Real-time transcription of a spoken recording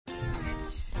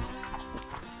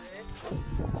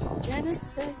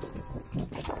Genesis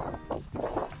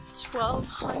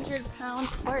 1,200-pound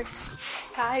horse.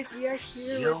 Guys, we are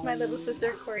here with my little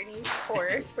sister Courtney's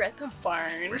horse. We're at the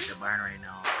barn. We're at the barn right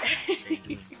now.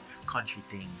 Doing country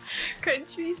things.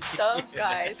 Country stuff,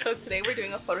 guys. So today we're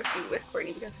doing a photo shoot with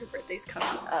Courtney because her birthday's coming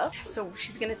up. So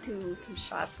she's gonna do some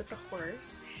shots with the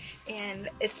horse. And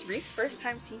it's Reefe's first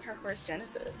time seeing her horse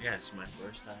Genesis. Yeah, it's my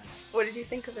first time. What did you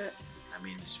think of it? I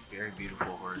mean, it's a very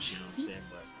beautiful horse, you know what I'm saying?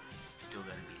 But you still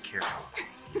gotta be careful.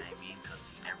 You know what I mean? Because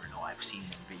you never know. I've seen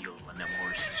them videos when them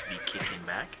horses be kicking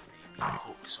back. They be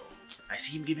hooked. So I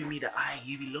see him giving me the eye.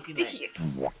 He be looking like,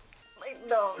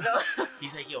 no.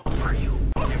 He's like, yo, who are you?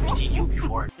 I've never seen you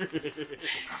before.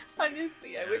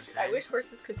 Honestly, I wish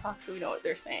horses could talk so we know what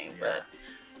they're saying. Yeah. But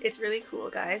it's really cool,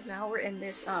 guys. Now we're in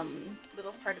this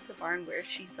little part of the barn where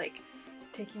she's like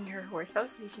taking her horse out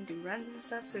so he can do runs and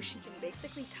stuff, so she can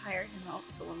basically tire him out.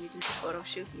 So when we do the photo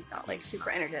shoot, he's not like super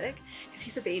energetic because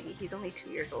he's a baby. He's only 2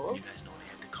 years old. You guys know they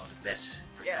have to call the best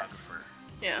photographer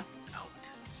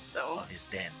out of his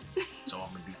den. So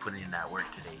I'm gonna be putting in that work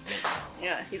today.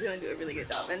 Yeah, he's gonna do a really good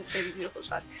job, and it's gonna be beautiful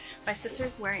shots. My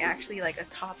sister's wearing actually like a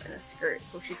top and a skirt,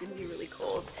 so she's gonna be really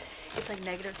cold. It's like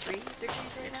 -3 degrees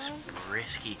right It's now.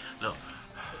 risky. Look.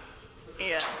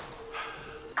 Yeah.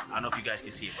 I don't know if you guys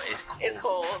can see it, but it's cold. It's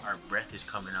cold. Our breath is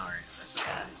coming out. That's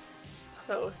okay.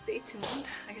 So stay tuned.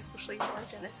 I guess we'll show you more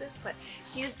Genesis, but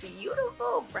he's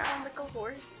beautiful, brown like a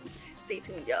horse. Stay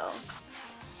tuned, y'all.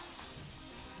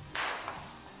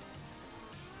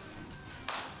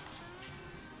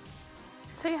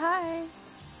 Say hi. I'm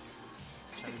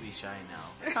trying to be shy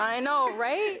now. I know,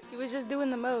 right? He was just doing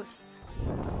the most.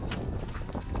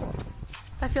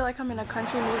 I feel like I'm in a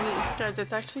country movie. Guys,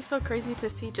 it's actually so crazy to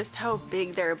see just how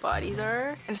big their bodies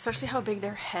are, and especially how big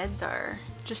their heads are.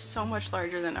 Just so much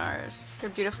larger than ours. They're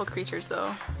beautiful creatures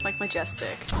though, like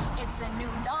majestic. It's a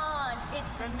new dawn.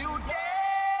 It's a new day.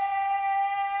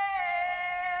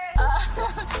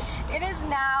 It is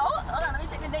now, hold on, let me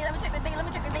check the date,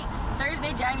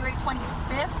 Thursday, January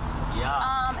 25th.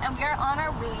 Yeah. And we are on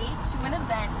our way to an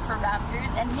event for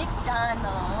Raptors and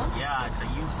McDonald's. Yeah, it's a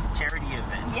youth charity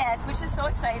event. Yes, which is so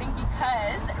exciting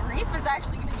because Reafe is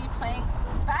actually going to be playing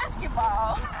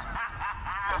basketball.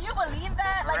 Can you believe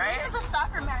that? Like, right? Reafe is a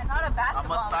soccer man, not a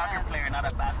basketball man. I'm a soccer player, not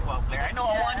a basketball player. I know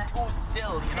I 1-2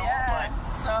 still, you know, but...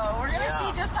 So, we're going to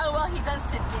see just how well he does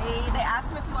today. They asked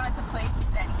him if he wanted to play. He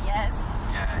said yes.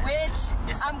 Yeah. Which,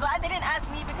 I'm glad they didn't ask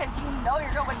me because you know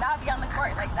your girl would not be on the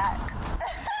court like that.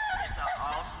 It's an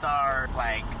all-star,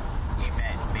 like,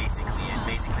 event, basically. And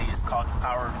basically, it's called the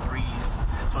Power of Threes.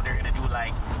 So, they're going to do,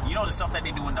 like, you know the stuff that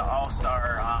they do in the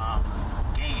all-star,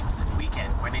 games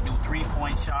weekend where they do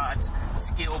 3-point shots,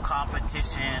 skill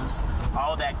competitions,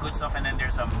 all that good stuff, and then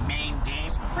there's a main game.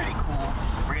 It's pretty cool.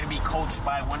 We're gonna be coached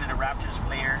by one of the Raptors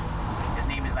player. His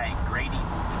name is like Grady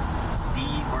D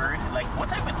Word. Like, what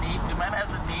type of name? The man has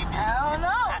the name. I don't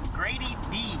know. Grady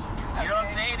D. You know what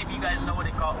I'm saying? If you guys know what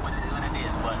it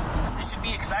is, but it should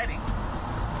be exciting.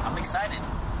 I'm excited.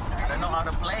 I don't know how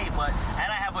to play, and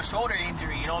I have a shoulder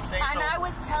injury, you know what I'm saying? And I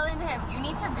was telling him, you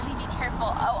need to really be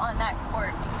careful out on that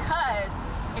court because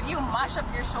if you mash up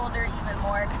your shoulder even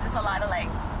more, because it's a lot of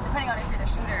like, depending on if you're the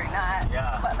shooter or not,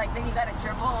 but like then you gotta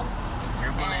dribbling,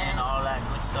 all that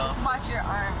good stuff. Just watch your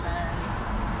arm, man.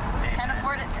 Can't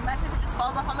afford it. Imagine if it just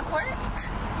falls off on the court.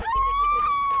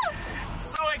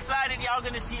 So excited, y'all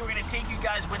gonna see. We're gonna take you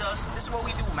guys with us. This is what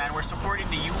we do, man. We're supporting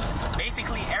the youth.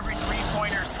 Basically, every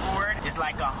 3-pointer scored is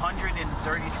like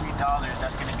 $133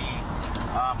 that's gonna be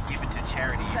given to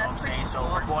charity. You know what I'm saying? Cool. So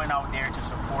we're going out there to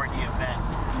support the event.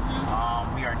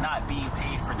 We are not being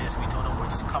paid for this. We told them we'll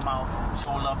just come out,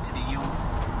 show love to the youth,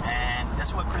 and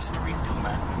that's what Kristen and Reafe do,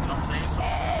 man. You know what I'm saying? So,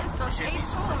 so stay tuned.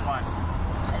 Super fun.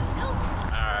 Let's go.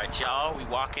 All right, y'all. We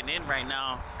walking in right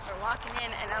now. We're walking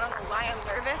in, and I don't know why I'm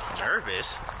nervous.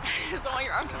 Nervous? You just don't want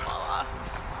your arm to fall off.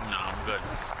 No, I'm good.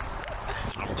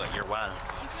 I'm good. You're wild.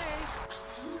 Okay.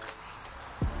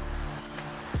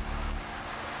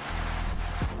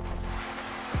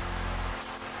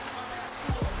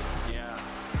 Yeah.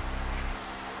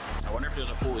 I wonder if there's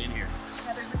a pool in here.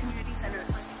 Yeah, there's a community center,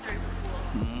 so I think there's a pool.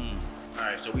 All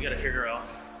right, so we got to figure out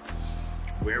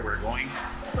where we're going.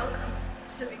 Welcome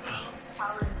to McDonald's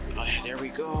Power of Threes. Oh, yeah, there we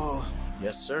go.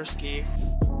 Yes, sir, ski.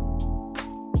 All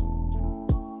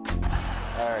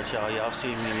right, y'all see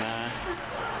me, man.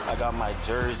 I got my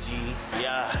jersey.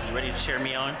 Yeah, you ready to cheer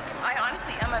me on? I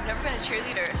honestly am. I've never been a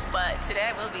cheerleader, but today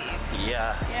I will be.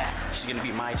 Yeah. Yeah. She's gonna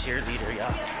be my cheerleader,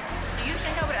 yeah. Do you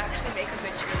think I would actually make a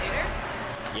good cheerleader?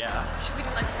 Yeah. Should we do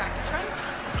like a practice run?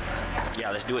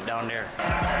 Yeah, let's do it down there.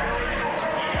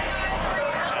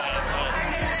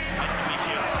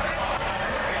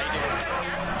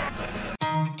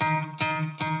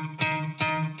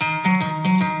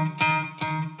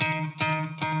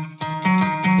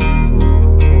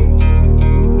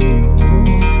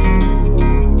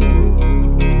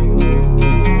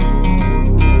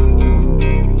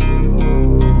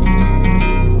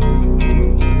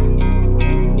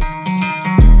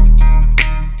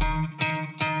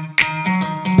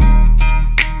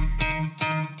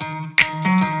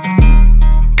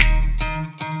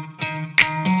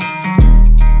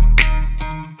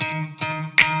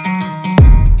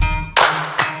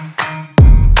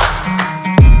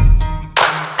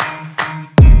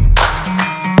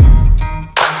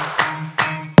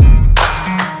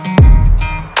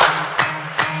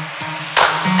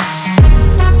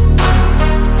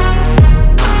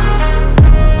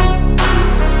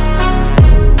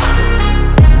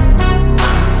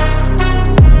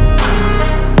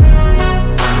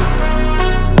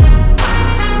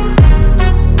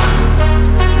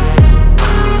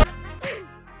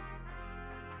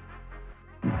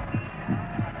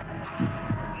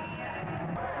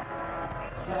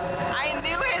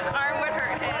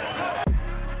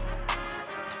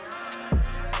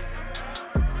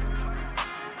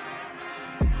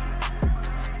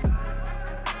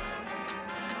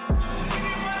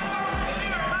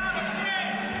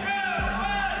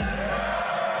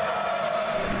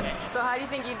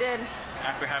 did?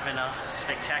 After having a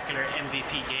spectacular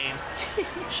MVP game,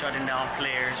 shutting down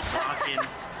players, rockin.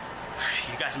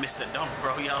 You guys missed the dunk,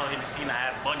 bro. Y'all in the scene, I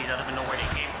had bunnies. I don't even know where they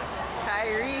came from.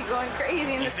 Kyrie going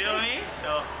crazy in the You feel me?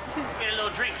 So, get a little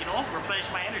drink, you know,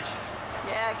 replenish my energy.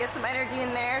 Yeah, get some energy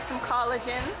in there, some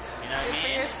collagen. You know what I mean?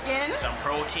 For your skin. Some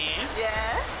protein. Yeah.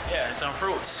 Yeah, and some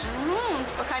fruits.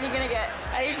 What kind are you gonna get?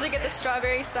 I usually get the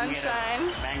strawberry sunshine.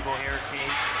 Mango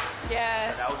hurricane.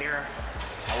 Yeah. But out there,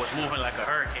 I was moving like a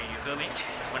hurricane, you feel me?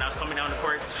 When I was coming down the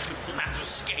court, man was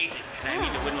skating. And I mean,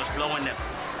 the wind was blowing them.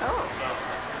 Oh. So,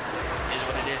 it is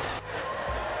what it is.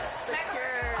 Secure.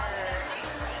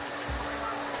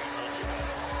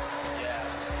 Yeah,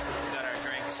 we got our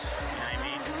drinks, you know what I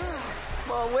mean?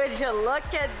 Well, would you look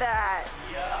at that?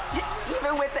 Yeah.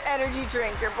 Even with the energy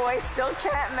drink, your boy still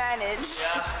can't manage.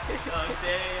 Yeah, you know what I'm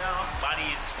saying? You know,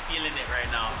 body's feeling it right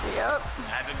now. Yep.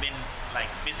 I haven't been like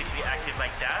physically active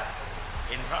like that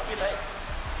in probably like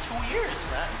 2 years,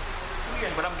 man. 2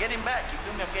 years, but I'm getting back. You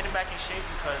feel me? I'm getting back in shape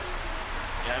because,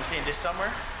 you know what I'm saying? This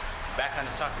summer, back on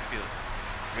the soccer field.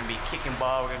 We're gonna be kicking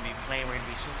ball. We're gonna be playing. We're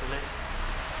gonna be super lit.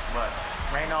 But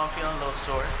right now, I'm feeling a little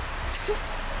sore.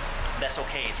 That's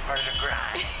okay. It's part of the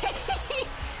grind.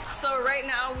 So right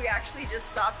now we actually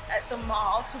just stopped at the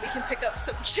mall so we can pick up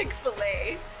some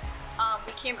Chick-fil-A.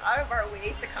 We came out of our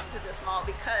way to come to this mall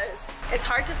because it's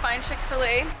hard to find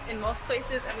Chick-fil-A in most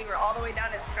places, and we were all the way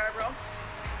down in Scarborough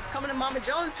coming to Mama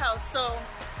Jones' house, so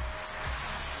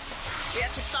we had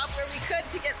to stop where we could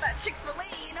to get that Chick-fil-A,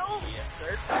 you know? Yes,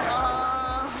 sir.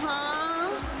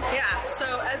 Yeah,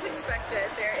 so as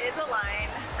expected, there is a line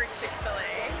for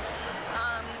Chick-fil-A.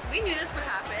 We knew this would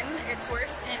happen. It's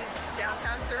worse in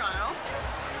downtown Toronto,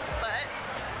 but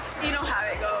you know how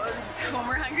it goes. When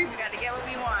we're hungry, we gotta get what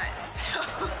we want. So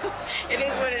it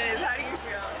is what it is. How do you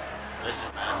feel?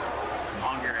 Listen, man, I'm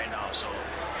hungry right now, so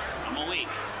I'm awake.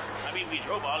 I mean, we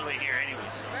drove all the way here anyway,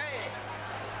 so. Right.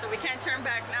 So we can't turn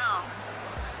back now.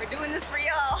 We're doing this for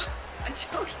y'all. I'm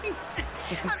joking.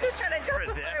 I'm just trying to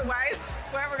justify why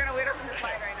we're gonna wait up in this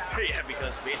line right now. Yeah,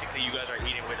 because basically you guys are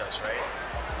eating with us, right?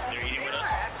 They're eating with us?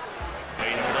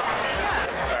 They're eating with us?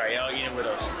 Yeah. Alright, y'all eating with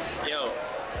us. Yo,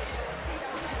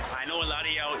 I know a lot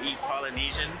of y'all eat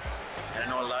Polynesian, and I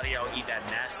know a lot of y'all eat that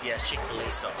nasty ass Chick-fil-A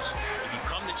sauce. If you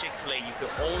come to Chick-fil-A, you can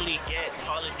only get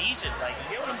Polynesian. Like,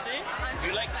 you get what I'm saying?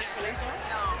 You like Chick-fil-A sauce?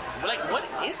 No. But like, what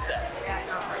is that? Yeah, I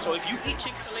know. So if you eat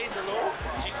Chick-fil-A below,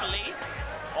 Chick-fil-A,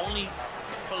 only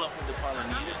pull up with the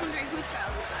Polynesian. I'm just wondering whose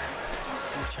child is that?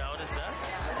 Whose child is that?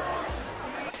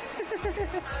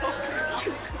 So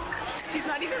she's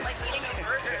not even like eating a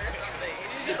burger or something.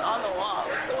 She's just on the wall.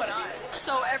 What's going on?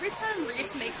 So every time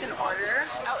Reafe makes an order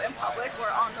out in public or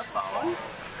on the phone,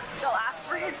 they'll ask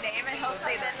for his name and he'll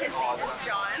say that his name is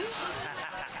John.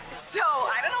 So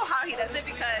I don't know how he does it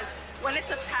because when it's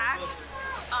a packed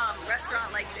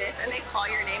restaurant like this and they call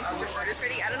your name because your order's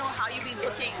ready, I don't know how you be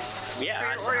looking for your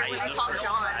order when they call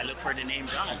John. I look for the name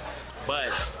John.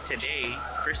 But today,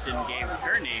 Kristen gave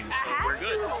her name, so we're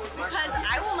good. Because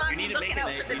I will not be looking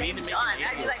out for the name John.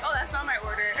 I'd be like, oh, that's not my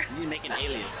order. You need to make an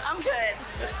alias. I'm good.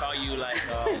 Let's call you like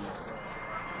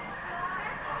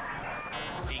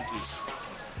Pinky.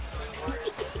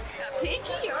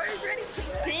 Pinky? Your order's ready?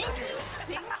 Pinky?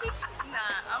 Pinky?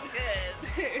 Nah, I'm good.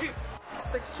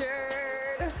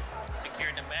 Secured.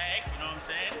 Secured the bag, you know what I'm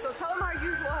saying? So tell them our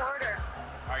usual order.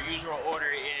 Our usual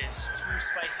order is 2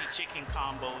 spicy chicken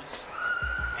combos,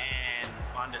 and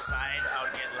on the side I'll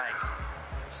get like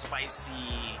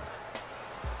spicy,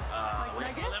 what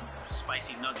do you call them?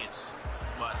 Spicy nuggets.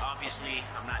 But obviously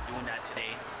I'm not doing that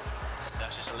today.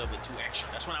 That's just a little bit too extra.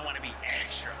 That's when I want to be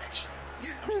extra.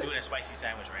 I'm doing a spicy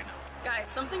sandwich right now. Guys,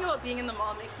 something about being in the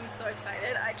mall makes me so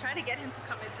excited. I try to get him to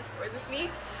come into stores with me.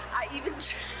 I even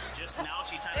just now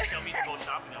she's trying to tell me to go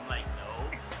shopping. I'm like, no.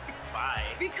 Bye.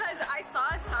 Because I saw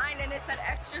a sign and it said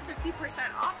extra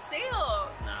 50% off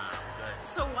sale. Nah, I'm good.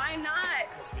 So why not?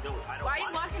 Because I don't why are you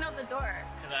walking out the door?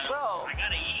 Bro, I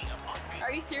gotta eat. I'm hungry.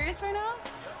 Are you serious right now?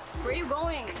 Where are you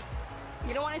going?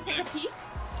 You don't want to take a peek?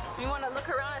 You want to look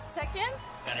around a second?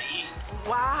 Gotta eat.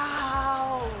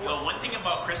 Wow. Yo, one thing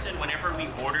about Kristen, whenever we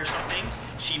order something,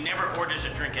 she never orders a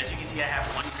drink. As you can see, I have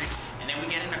one drink. And then we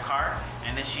get in the car,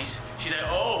 and then she's like,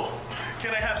 oh,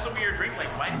 can I have some of your drink?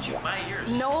 Like, why didn't you buy yours?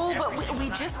 No, but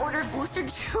we just ordered booster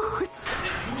juice.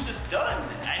 The juice is done.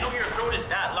 I know your throat is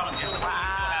that long. There's no way you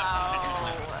still have booster juice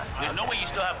left. There's no way you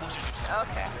still have booster juice.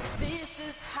 Okay. This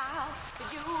is how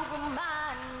you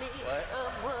remind me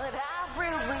of what I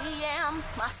really am.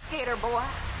 My skater boy.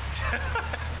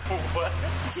 What?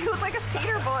 You look like a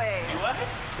skater boy. You what?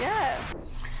 Yeah.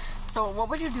 So what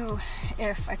would you do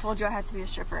if I told you I had to be a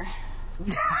stripper?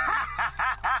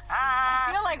 I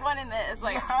feel like one in this,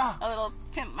 like a little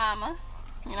pimp mama,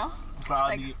 you know? So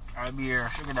I'd be your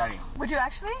sugar daddy. Would you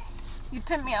actually? You'd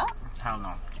pimp me out? Hell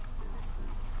no.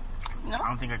 No? I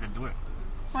don't think I could do it.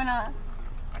 Why not?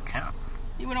 I can't.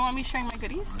 You wouldn't want me sharing my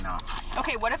goodies? No.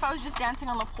 Okay, what if I was just dancing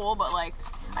on the pole, but like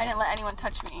I didn't let anyone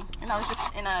touch me, and I was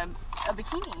just in a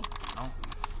bikini? No.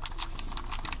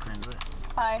 Couldn't do it.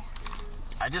 Why?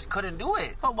 I just couldn't do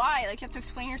it. But why? Like, you have to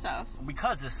explain yourself.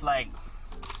 Because it's like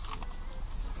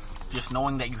just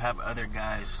knowing that you have other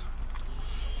guys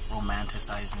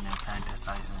romanticizing and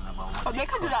fantasizing about what they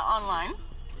could do that online.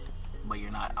 But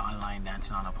you're not online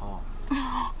dancing on a pole.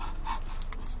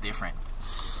 It's different.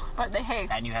 But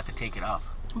and you have to take it off.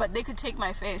 But they could take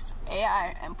my face,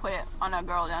 AI, and put it on a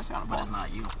girl dancing on a pole. But it's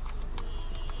not you.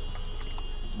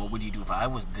 What would you do if I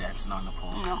was dancing on the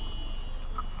pole? No.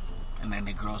 And then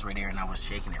the girls were there and I was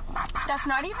shaking it. That's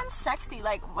not even sexy.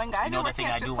 Like, when guys you know the thing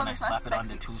I do when I slap it on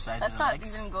the two sides of the legs?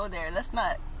 Let's not even go there. Let's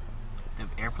not.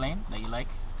 The airplane that you like?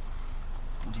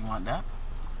 Do you want that?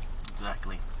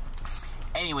 Exactly.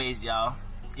 Anyways, y'all,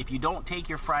 if you don't take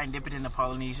your fry and dip it in the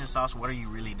Polynesian sauce, what are you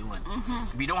really doing?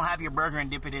 If you don't have your burger and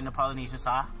dip it in the Polynesian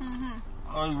sauce,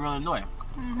 what are you really doing?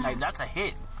 Like, that's a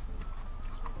hit.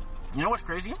 You know what's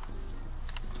crazy?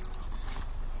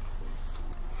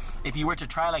 If you were to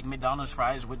try like McDonald's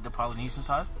fries with the Polynesian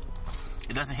sauce,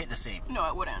 it doesn't hit the same. No,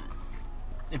 it wouldn't.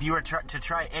 If you were to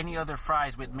try any other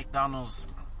fries with McDonald's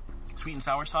sweet and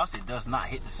sour sauce, it does not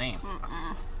hit the same.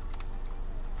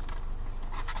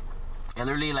 It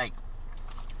literally like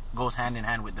goes hand in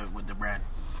hand with the brand.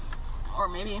 Or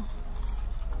maybe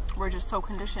we're just so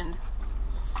conditioned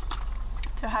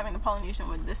to having the Polynesian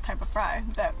with this type of fry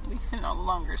that we can no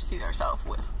longer see ourselves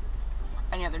with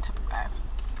any other type of fry.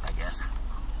 I guess.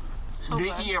 So do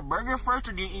you eat your burger first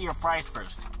or do you eat your fries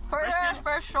first? Burger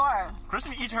for sure.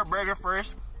 Kristen eats her burger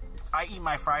first. I eat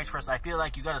my fries first. I feel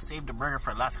like you gotta save the burger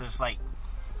for last because it's like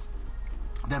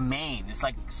the main. It's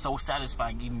like so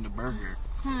satisfying eating the burger.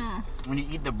 When you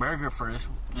eat the burger first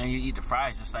and you eat the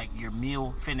fries, it's like your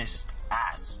meal finished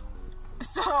ass.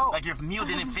 So like your meal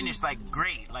didn't finish like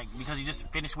great, like because you just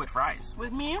finished with fries.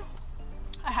 With me,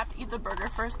 I have to eat the burger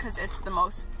first because it's the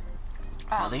most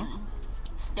filling.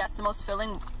 Yeah, it's the most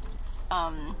filling.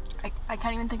 I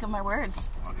can't even think of my words.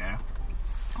 Okay.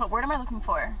 What word am I looking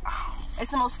for?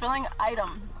 It's the most filling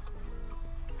item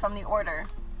from the order.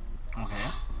 Okay.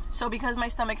 So because my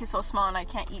stomach is so small and I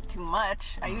can't eat too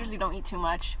much, I usually don't eat too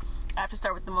much, I have to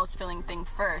start with the most filling thing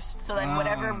first. So then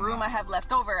whatever room I have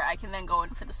left over, I can then go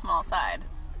in for the small side.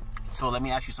 So let me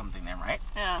ask you something then, right?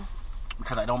 Yeah.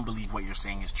 Because I don't believe what you're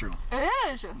saying is true. It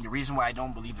is. The reason why I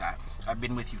don't believe that, I've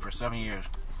been with you for 7 years.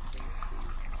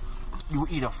 You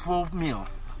eat a full meal.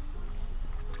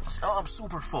 I'm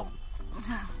super full.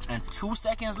 And 2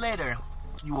 seconds later,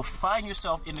 you will find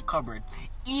yourself in the cupboard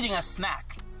eating a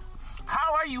snack.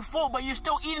 How are you full, but you're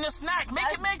still eating a snack? Make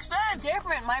it make sense.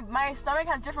 Different. My stomach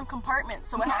has different compartments,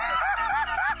 so it has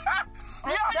to...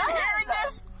 Are you hearing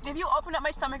this? If you open up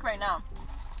my stomach right now,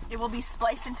 it will be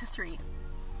spliced into 3.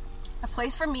 A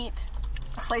place for meat,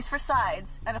 a place for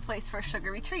sides, and a place for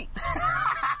sugary treats.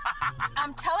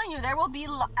 I'm telling you, there will be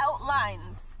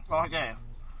outlines. Okay.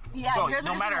 Yeah, so here's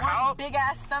no matter how big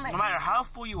ass stomach. No matter how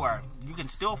full you are, you can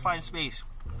still find space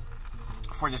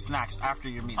for the snacks after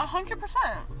your meal. 100%.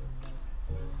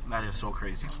 That is so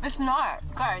crazy. It's not.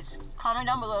 Guys, comment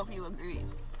down below if you agree.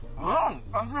 No,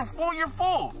 if you're full, you're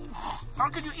full. How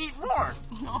could you eat more?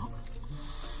 No.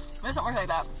 It doesn't work like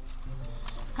that.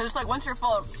 Because it's like once you're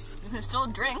full, you can still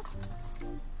drink.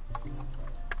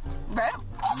 Right?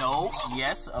 No,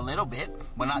 yes, a little bit,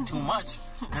 but not too much.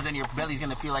 Because then your belly's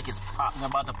going to feel like it's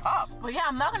about to pop. Well, yeah,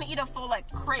 I'm not going to eat a full, like,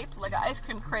 crepe, like an ice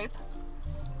cream crepe.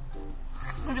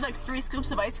 Maybe like 3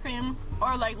 scoops of ice cream.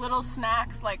 Or like little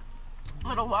snacks, like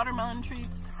little watermelon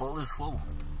treats. Full is full.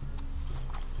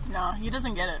 No, he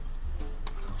doesn't get it.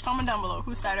 Comment down below.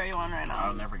 Whose side are you on right now?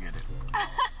 I'll never get it.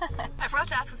 I forgot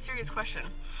to ask a serious question.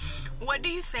 What do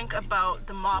you think about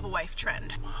the mob wife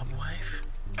trend? Mob wife?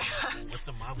 What's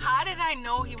the mob wife? How did I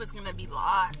know he was gonna be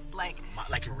lost? Like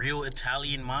a real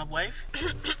Italian mob wife?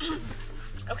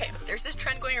 Okay, there's this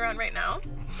trend going around right now.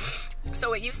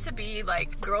 So it used to be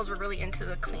like girls were really into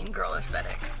the clean girl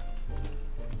aesthetic,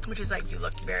 which is like you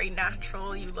look very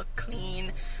natural, you look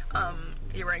clean,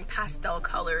 you're wearing pastel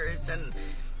colors, and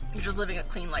you're just living a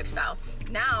clean lifestyle.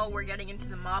 Now we're getting into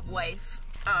the mob wife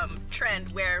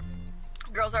trend where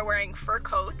girls are wearing fur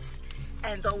coats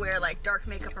and they'll wear like dark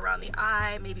makeup around the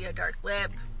eye, maybe a dark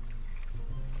lip.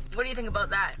 What do you think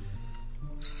about that?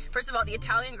 First of all, the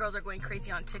Italian girls are going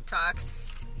crazy on TikTok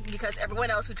because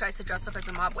everyone else who tries to dress up as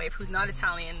a mob wife who's not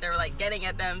Italian, they're like getting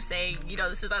at them saying, you know,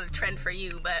 this is not a trend for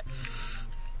you. But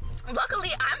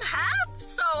Luckily, I'm half,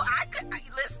 so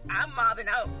listen, I'm mobbing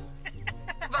out.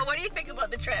 But what do you think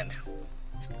about the trend?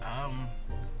 I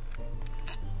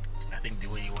think do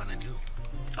what you want to do.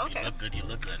 Okay. You look good, you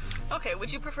look good. Okay,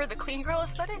 would you prefer the clean girl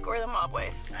aesthetic or the mob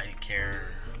wife? I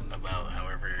care about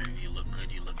however you look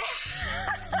good, you look good.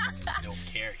 I don't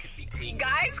care, it could be clean.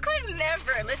 Guys could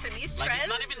never. Listen, these trends... Like, it's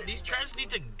not even... These trends need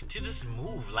to just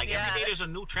move. Like, every day there's a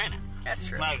new trend. That's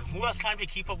true. Like, who has time to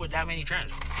keep up with that many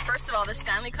trends? First of all, the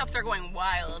Stanley Cups are going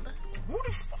wild. Who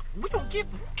the fuck? We don't give...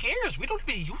 Who cares? We don't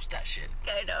even use that shit.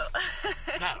 I know.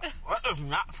 No, that is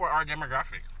not for our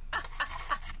demographic.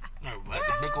 No, what?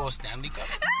 The big old Stanley Cup?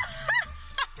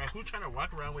 Like, who's trying to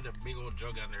walk around with a big old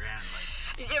jug on their hand?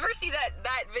 Like, you ever see that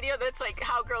video that's like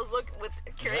how girls look with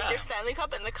carrying their Stanley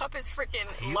Cup and the cup is freaking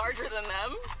larger than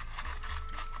them?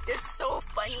 It's so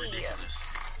funny. It's ridiculous.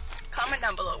 Comment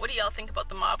down below. What do y'all think about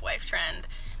the mob wife trend?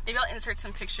 Maybe I'll insert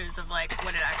some pictures of like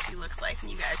what it actually looks like and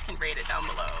you guys can rate it down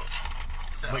below.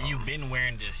 So. But you've been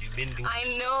wearing this. You've been doing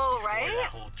this. I know, right?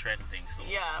 That whole trend thing. So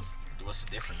yeah. What's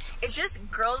the difference? It's just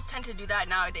girls tend to do that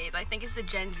nowadays. I think it's the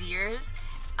Gen Zers.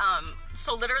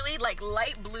 So literally like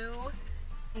light blue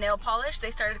nail polish,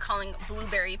 they started calling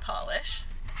blueberry polish.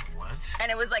 What? And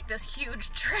it was like this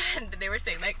huge trend. They were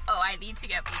saying like, oh, I need to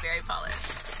get blueberry polish.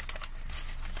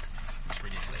 It's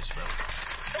ridiculous, bro.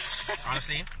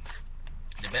 Honestly,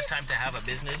 the best time to have a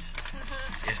business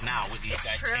is now with these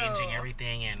guys changing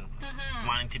everything and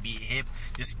wanting to be hip.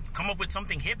 Just come up with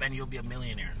something hip and you'll be a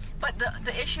millionaire. But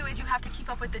the issue is you have to keep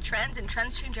up with the trends and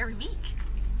trends change every week.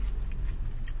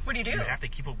 What do you do? You have to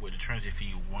keep up with the trends if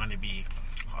you want to be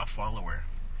a follower.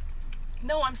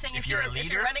 No, I'm saying if you're a leader,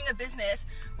 if you're running a business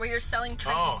where you're selling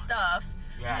trendy stuff,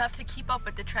 you have to keep up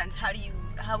with the trends.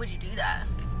 How would you do that?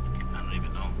 I don't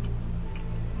even know.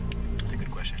 That's a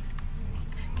good question.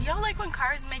 Do y'all like when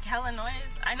cars make hella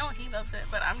noise? I know he loves it,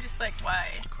 but I'm just like, why?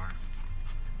 Car.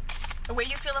 The way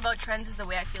you feel about trends is the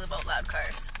way I feel about loud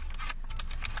cars.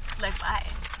 Like, why?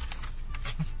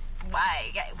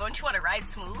 Why? Don't you want to ride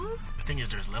smooth? The thing is,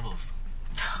 there's levels.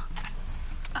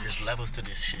 There's levels to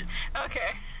this shit.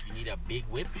 Okay. You need a big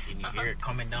whip, and you hear it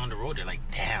coming down the road. They're like,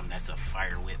 damn, that's a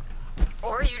fire whip.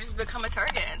 Or you just become a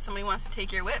target, and somebody wants to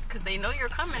take your whip because they know you're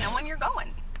coming and when you're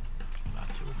going. Not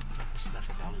too. That's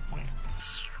a valid point.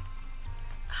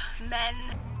 Men.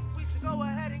 We should go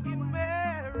ahead and get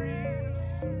married.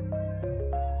 We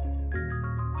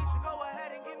should go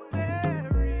ahead and get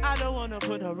married. I don't wanna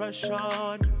put a rush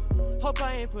on you. Hope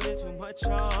I ain't putting too much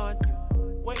on you.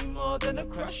 Way more than a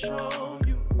crush on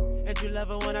you. And you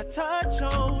love it when I touch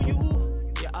on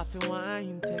you. You often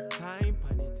wine, take time,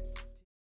 pun it.